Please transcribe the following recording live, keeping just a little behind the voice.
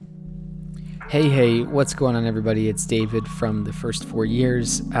Hey, what's going on, everybody? It's David from the First 4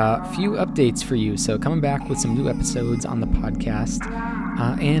 Years. Few updates for you. So, coming back with some new episodes on the podcast,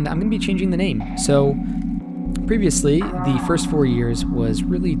 and I'm going to be changing the name. So, previously, the First 4 Years was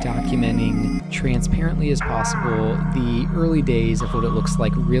really documenting transparently as possible the early days of what it looks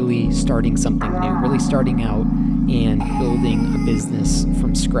like really starting something new, really starting out and building a business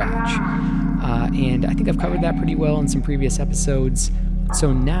from scratch. And I think I've covered that pretty well in some previous episodes.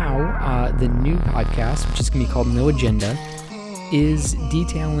 So now the new podcast, which is going to be called No Agenda, is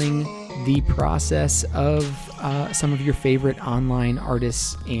detailing the process of some of your favorite online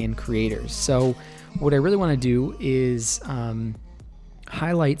artists and creators. So what I really want to do is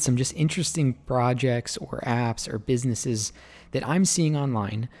highlight some just interesting projects or apps or businesses that I'm seeing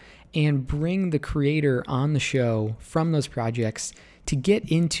online and bring the creator on the show from those projects to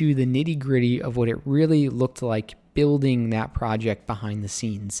get into the nitty-gritty of what it really looked like building that project behind the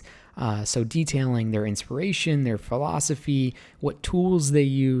scenes. So detailing their inspiration, their philosophy, what tools they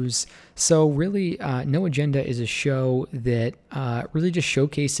use. So really, No Agenda is a show that really just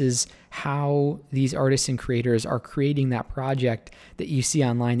showcases how these artists and creators are creating that project that you see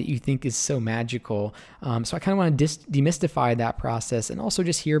online that you think is so magical. So I kind of want to demystify that process and also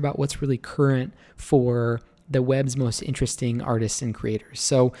just hear about what's really current for the web's most interesting artists and creators.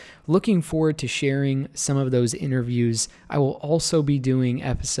 So looking forward to sharing some of those interviews. I will also be doing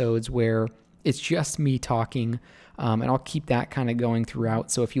episodes where it's just me talking, and I'll keep that kind of going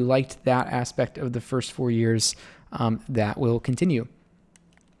throughout. So if you liked that aspect of the First 4 Years, that will continue.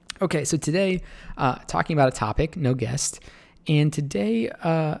 Okay, so today, talking about a topic, no guest. And today,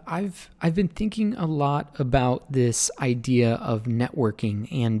 I've been thinking a lot about this idea of networking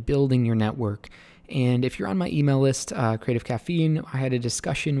and building your network. And if you're on my email list, Creative Caffeine, I had a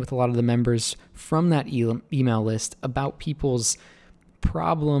discussion with a lot of the members from that email list about people's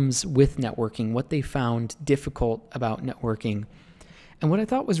problems with networking, what they found difficult about networking. And what I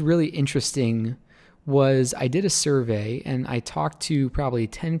thought was really interesting was I did a survey and I talked to probably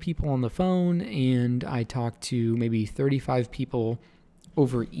 10 people on the phone and I talked to maybe 35 people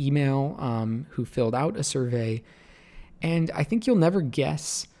over email who filled out a survey. And I think you'll never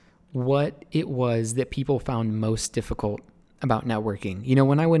guess what it was that people found most difficult about networking. You know,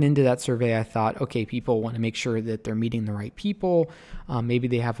 when I went into that survey, I thought, okay, people want to make sure that they're meeting the right people. Maybe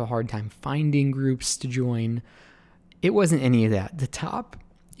they have a hard time finding groups to join. It wasn't any of that. The top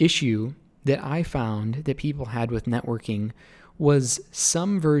issue that I found that people had with networking was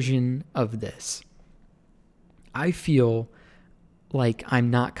some version of this. I feel like I'm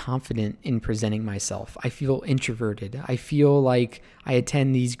not confident in presenting myself. I feel introverted. I feel like I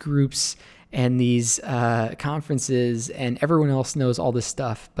attend these groups and these conferences and everyone else knows all this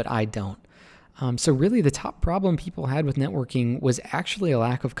stuff, but I don't. So really the top problem people had with networking was actually a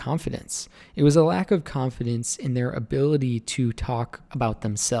lack of confidence. It was a lack of confidence in their ability to talk about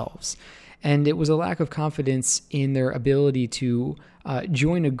themselves. And it was a lack of confidence in their ability to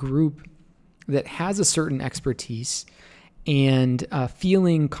join a group that has a certain expertise and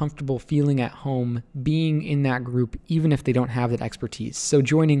feeling comfortable, feeling at home, being in that group, even if they don't have that expertise. So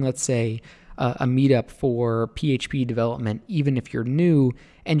joining, let's say, a meetup for PHP development, even if you're new,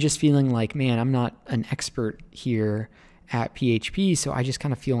 and just feeling like, man, I'm not an expert here at PHP, so I just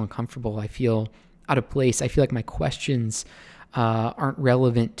kind of feel uncomfortable. I feel out of place. I feel like my questions aren't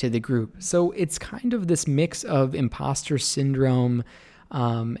relevant to the group. So it's kind of this mix of imposter syndrome,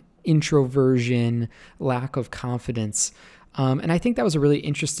 introversion, lack of confidence. And I think that was a really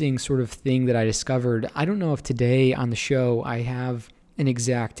interesting sort of thing that I discovered. I don't know if today on the show I have an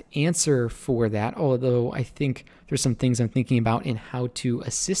exact answer for that, although I think there's some things I'm thinking about in how to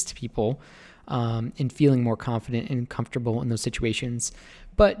assist people in feeling more confident and comfortable in those situations.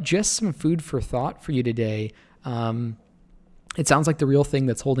 But just some food for thought for you today. It sounds like the real thing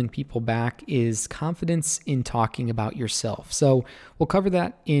that's holding people back is confidence in talking about yourself. So we'll cover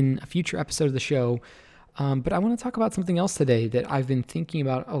that in a future episode of the show. But I want to talk about something else today that I've been thinking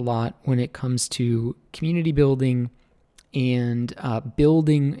about a lot when it comes to community building and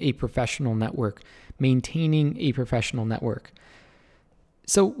building a professional network, maintaining a professional network.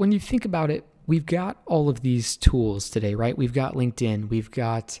 So when you think about it, we've got all of these tools today, right? We've got LinkedIn, we've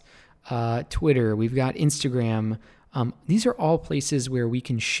got Twitter, we've got Instagram. These are all places where we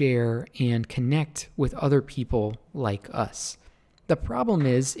can share and connect with other people like us. The problem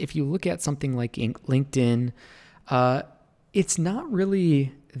is, if you look at something like LinkedIn, it's not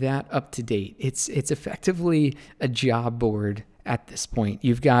really that up to date. It's effectively a job board at this point.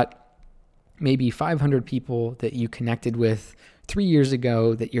 You've got maybe 500 people that you connected with 3 years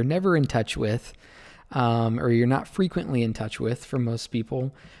ago that you're never in touch with. or you're not frequently in touch with for most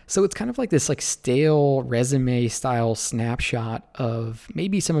people. So it's kind of like this like stale resume style snapshot of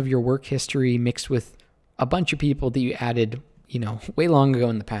maybe some of your work history mixed with a bunch of people that you added, way long ago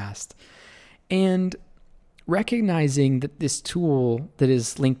in the past. And recognizing that this tool that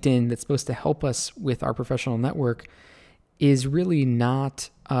is LinkedIn that's supposed to help us with our professional network is really not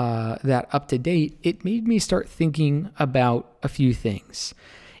that up to date, it made me start thinking about a few things.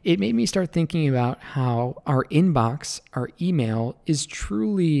 It made me start thinking about how our inbox, our email, is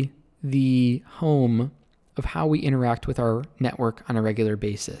truly the home of how we interact with our network on a regular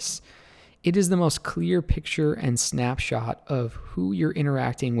basis. It is the most clear picture and snapshot of who you're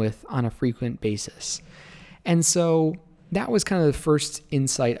interacting with on a frequent basis. And so that was kind of the first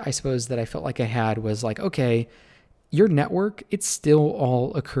insight, I suppose, that I felt like I had was like, okay, your network, it still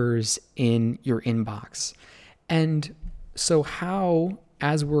all occurs in your inbox. And so how,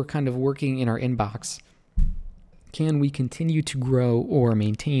 as we're kind of working in our inbox, can we continue to grow or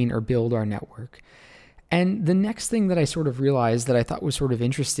maintain or build our network? And the next thing that I sort of realized that I thought was sort of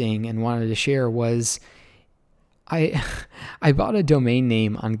interesting and wanted to share was I bought a domain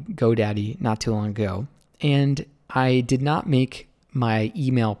name on GoDaddy not too long ago, and I did not make my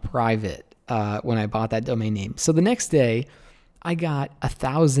email private when I bought that domain name. So the next day, I got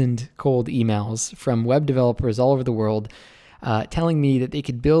 1,000 cold emails from web developers all over the world telling me that they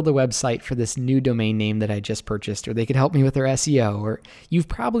could build a website for this new domain name that I just purchased, or they could help me with their SEO. Or you've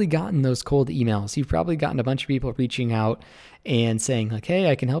probably gotten those cold emails. You've probably gotten a bunch of people reaching out and saying like,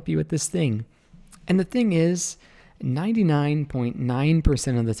 hey, I can help you with this thing. And the thing is,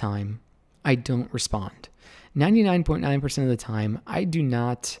 99.9% of the time, I don't respond. 99.9% of the time, I do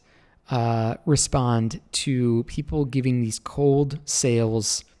not respond to people giving these cold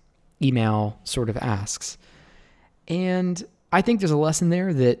sales email sort of asks. And I think there's a lesson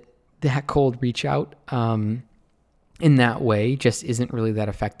there that cold reach out in that way just isn't really that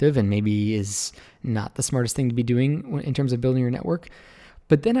effective and maybe is not the smartest thing to be doing in terms of building your network.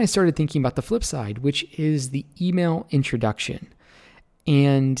 But then I started thinking about the flip side, which is the email introduction.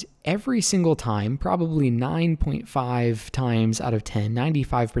 And every single time, probably 9.5 times out of 10,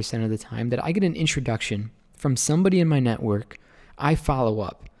 95% of the time that I get an introduction from somebody in my network, I follow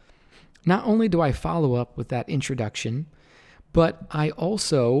up. Not only do I follow up with that introduction, but I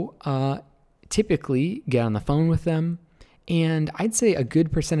also typically get on the phone with them. And I'd say a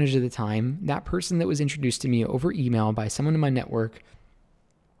good percentage of the time, that person that was introduced to me over email by someone in my network,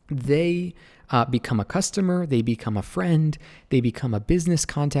 they become a customer, they become a friend, they become a business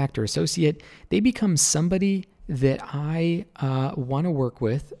contact or associate. They become somebody that I want to work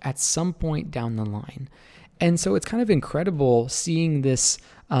with at some point down the line. And so it's kind of incredible seeing this,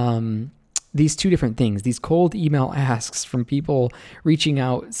 these two different things, these cold email asks from people reaching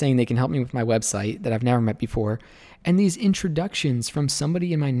out saying they can help me with my website that I've never met before, and these introductions from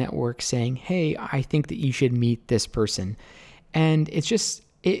somebody in my network saying, hey, I think that you should meet this person. And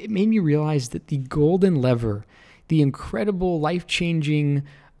it made me realize that the golden lever, the incredible, life-changing,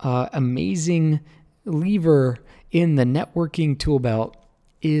 amazing lever in the networking tool belt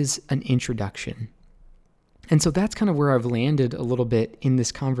is an introduction. And so that's kind of where I've landed a little bit in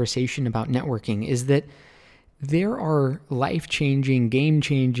this conversation about networking, is that there are life-changing,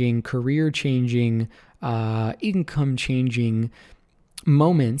 game-changing, career-changing, income-changing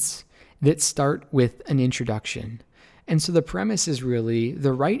moments that start with an introduction. And so the premise is really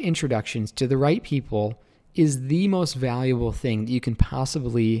the right introductions to the right people is the most valuable thing that you can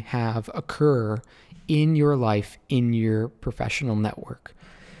possibly have occur in your life, in your professional network.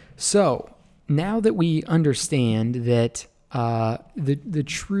 So now that we understand that the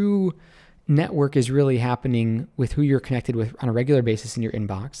true network is really happening with who you're connected with on a regular basis in your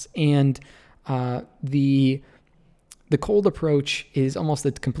inbox, and the cold approach is almost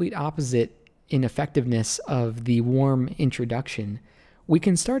the complete opposite in effectiveness of the warm introduction, we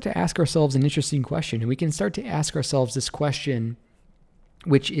can start to ask ourselves an interesting question. And we can start to ask ourselves this question,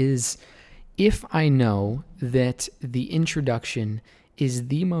 which is, if I know that the introduction is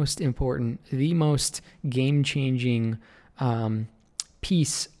the most important, the most game-changing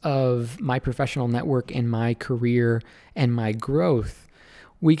piece of my professional network and my career and my growth,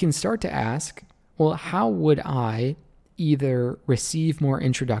 we can start to ask, well, how would I either receive more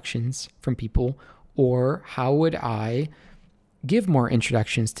introductions from people, or how would I give more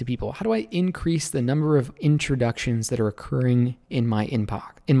introductions to people? How do I increase the number of introductions that are occurring in my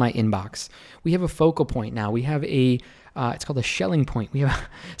inbox? We have a focal point now. We have it's called a Schelling point. We have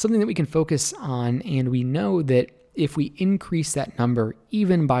something that we can focus on, and we know that if we increase that number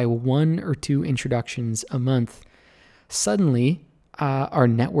even by 1 or 2 introductions a month, suddenly our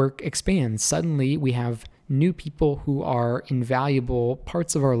network expands. Suddenly we have new people who are invaluable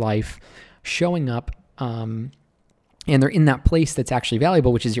parts of our life showing up, and they're in that place that's actually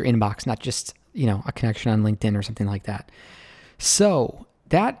valuable, which is your inbox, not just, a connection on LinkedIn or something like that. So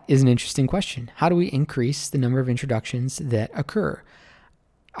that is an interesting question. How do we increase the number of introductions that occur?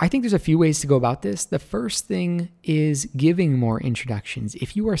 I think there's a few ways to go about this. The first thing is giving more introductions.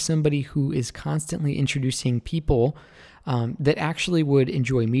 If you are somebody who is constantly introducing people that actually would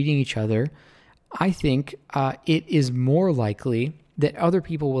enjoy meeting each other, I think it is more likely that other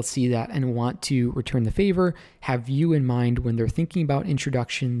people will see that and want to return the favor, have you in mind when they're thinking about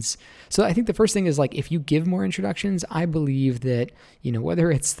introductions. So I think the first thing is, like, if you give more introductions, I believe that, whether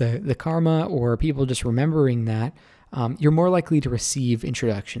it's the karma or people just remembering that, you're more likely to receive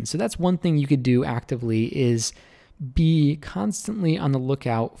introductions. So that's one thing you could do actively, is be constantly on the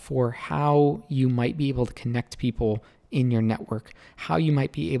lookout for how you might be able to connect people in your network, how you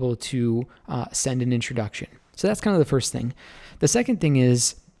might be able to send an introduction. So that's kind of the first thing. The second thing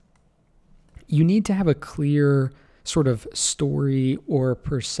is you need to have a clear sort of story or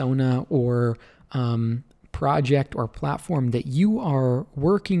persona or project or platform that you are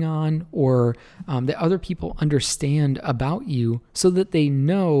working on, or that other people understand about you, so that they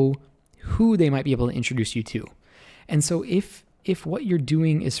know who they might be able to introduce you to. And so if what you're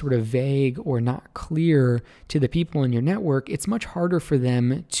doing is sort of vague or not clear to the people in your network, it's much harder for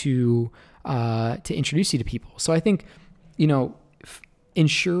them to introduce you to people. So I think,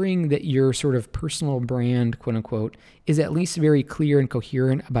 ensuring that your sort of personal brand, quote unquote, is at least very clear and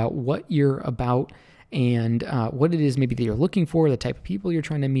coherent about what you're about and what it is maybe that you're looking for, the type of people you're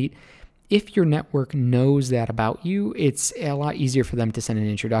trying to meet. If your network knows that about you, it's a lot easier for them to send an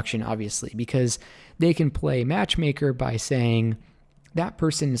introduction, obviously, because they can play matchmaker by saying that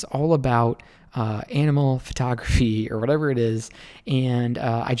person is all about animal photography or whatever it is. And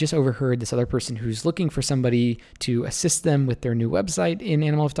I just overheard this other person who's looking for somebody to assist them with their new website in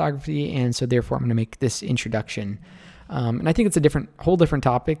animal photography. And so therefore I'm going to make this introduction. And I think it's a whole different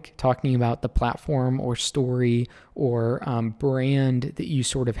topic, talking about the platform or story or brand that you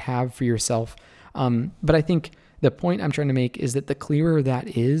sort of have for yourself. But I think the point I'm trying to make is that the clearer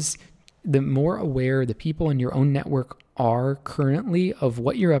that is, the more aware the people in your own network are currently of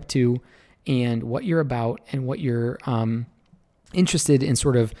what you're up to and what you're about and what you're interested in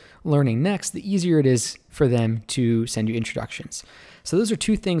sort of learning next, the easier it is for them to send you introductions. So those are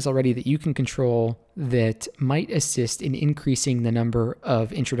two things already that you can control that might assist in increasing the number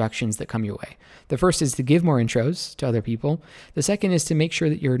of introductions that come your way. The first is to give more intros to other people. The second is to make sure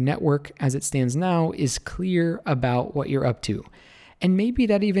that your network as it stands now is clear about what you're up to. And maybe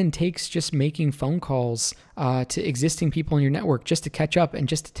that even takes just making phone calls to existing people in your network just to catch up and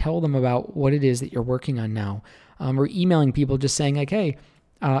just to tell them about what it is that you're working on now. Or emailing people just saying like, hey,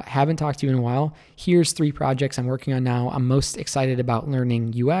 haven't talked to you in a while. Here's 3 projects I'm working on now. I'm most excited about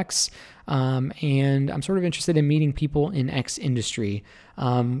learning UX, and I'm sort of interested in meeting people in X industry.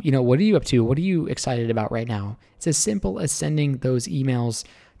 What are you up to? What are you excited about right now? It's as simple as sending those emails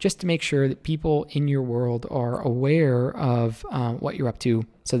just to make sure that people in your world are aware of what you're up to,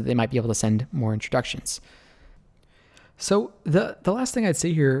 so that they might be able to send more introductions. So the last thing I'd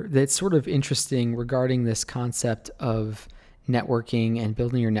say here that's sort of interesting regarding this concept of networking and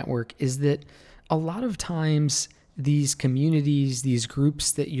building your network is that a lot of times these communities, these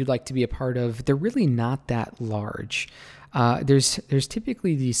groups that you'd like to be a part of, they're really not that large. There's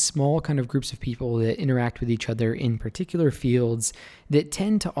typically these small kind of groups of people that interact with each other in particular fields that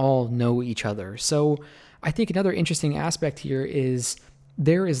tend to all know each other. So I think another interesting aspect here is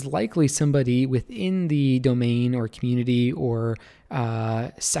there is likely somebody within the domain or community or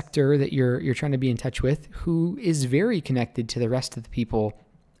sector that you're trying to be in touch with who is very connected to the rest of the people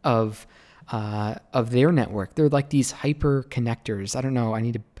of their network. They're like these hyper connectors. I don't know. I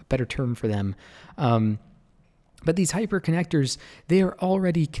need a better term for them. But these hyper connectors, they are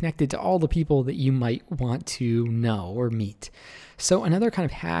already connected to all the people that you might want to know or meet. So another kind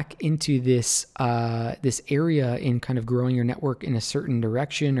of hack into this area in kind of growing your network in a certain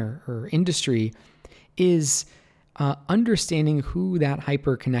direction or industry is understanding who that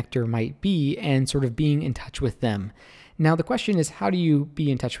hyper connector might be and sort of being in touch with them. Now, the question is, how do you be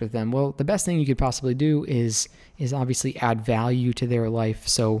in touch with them? Well, the best thing you could possibly do is obviously add value to their life.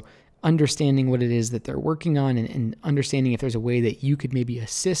 So understanding what it is that they're working on and understanding if there's a way that you could maybe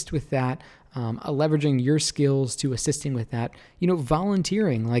assist with that, leveraging your skills to assisting with that,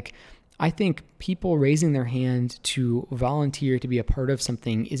 volunteering. Like, I think people raising their hand to volunteer to be a part of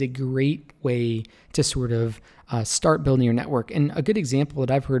something is a great way to sort of start building your network. And a good example that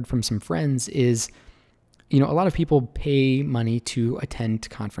I've heard from some friends is a lot of people pay money to attend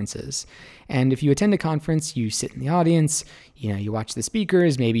conferences. And if you attend a conference, you sit in the audience, you watch the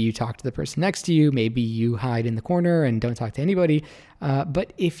speakers, maybe you talk to the person next to you, maybe you hide in the corner and don't talk to anybody.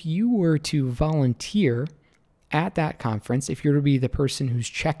 But if you were to volunteer at that conference, if you're to be the person who's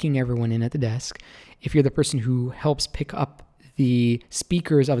checking everyone in at the desk, if you're the person who helps pick up the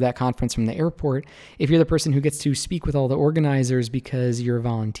speakers of that conference from the airport, if you're the person who gets to speak with all the organizers because you're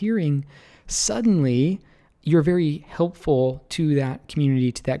volunteering, suddenly you're very helpful to that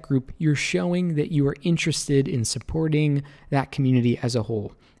community, to that group. You're showing that you are interested in supporting that community as a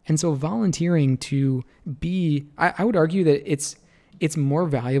whole. And so volunteering to be, I would argue that it's more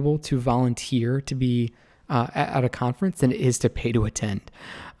valuable to volunteer to be at a conference than it is to pay to attend.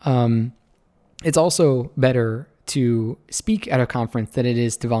 It's also better to speak at a conference than it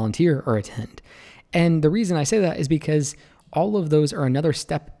is to volunteer or attend. And the reason I say that is because all of those are another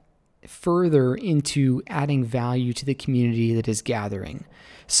step further into adding value to the community that is gathering.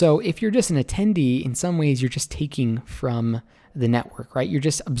 So if you're just an attendee, in some ways you're just taking from the network, right? You're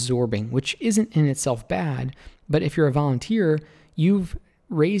just absorbing, which isn't in itself bad. But if you're a volunteer, you've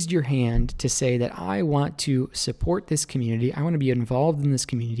raised your hand to say that I want to support this community. I want to be involved in this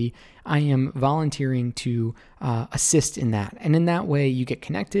community. I am volunteering to assist in that. And in that way, you get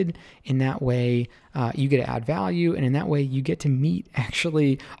connected. In that way, you get to add value. And in that way, you get to meet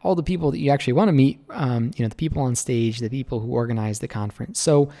actually all the people that you actually want to meet, the people on stage, the people who organize the conference.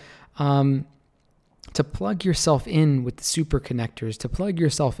 So to plug yourself in with the super connectors, to plug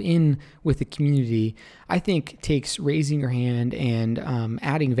yourself in with the community, I think takes raising your hand and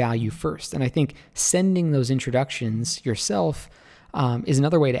adding value first. And I think sending those introductions yourself is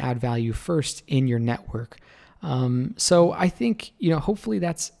another way to add value first in your network. So I think, hopefully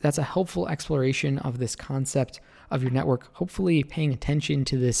that's a helpful exploration of this concept of your network, hopefully paying attention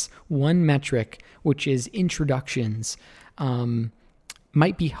to this one metric, which is introductions.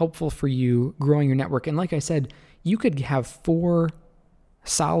 Might be helpful for you growing your network. And like I said, you could have 4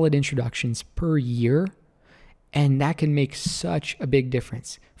 solid introductions per year, and that can make such a big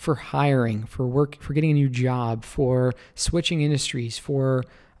difference for hiring, for work, for getting a new job, for switching industries, for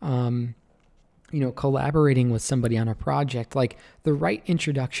collaborating with somebody on a project. Like, the right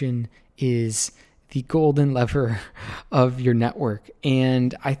introduction is the golden lever of your network.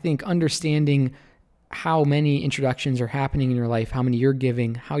 And I think understanding how many introductions are happening in your life, how many you're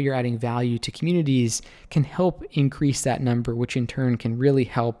giving, how you're adding value to communities can help increase that number, which in turn can really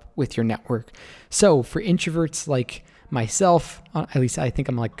help with your network. So for introverts like myself, at least I think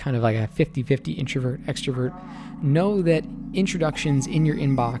I'm kind of like a 50-50 introvert, extrovert, know that introductions in your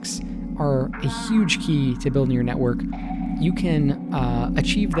inbox are a huge key to building your network. You can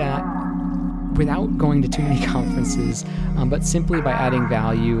achieve that without going to too many conferences, but simply by adding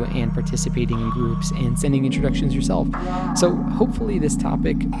value and participating in groups and sending introductions yourself. So hopefully this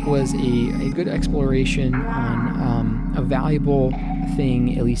topic was a good exploration on a valuable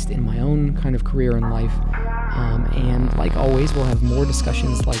thing, at least in my own kind of career and life. And like always, we'll have more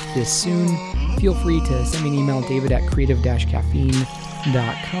discussions like this soon. Feel free to send me an email,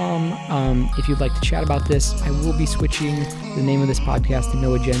 david@creative-caffeine.com. If you'd like to chat about this, I will be switching the name of this podcast to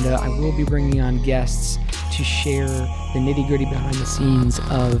No Agenda. I will be bringing on guests to share the nitty-gritty behind the scenes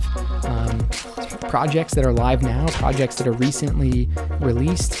of projects that are live now, projects that are recently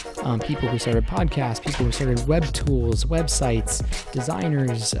released, people who started podcasts, people who started web tools, websites,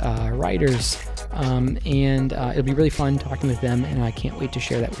 designers, writers, and it'll be really fun talking with them, and I can't wait to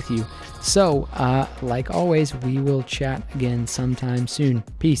share that with you. So, like always, we will chat again sometime soon.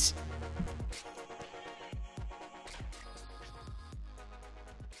 Peace.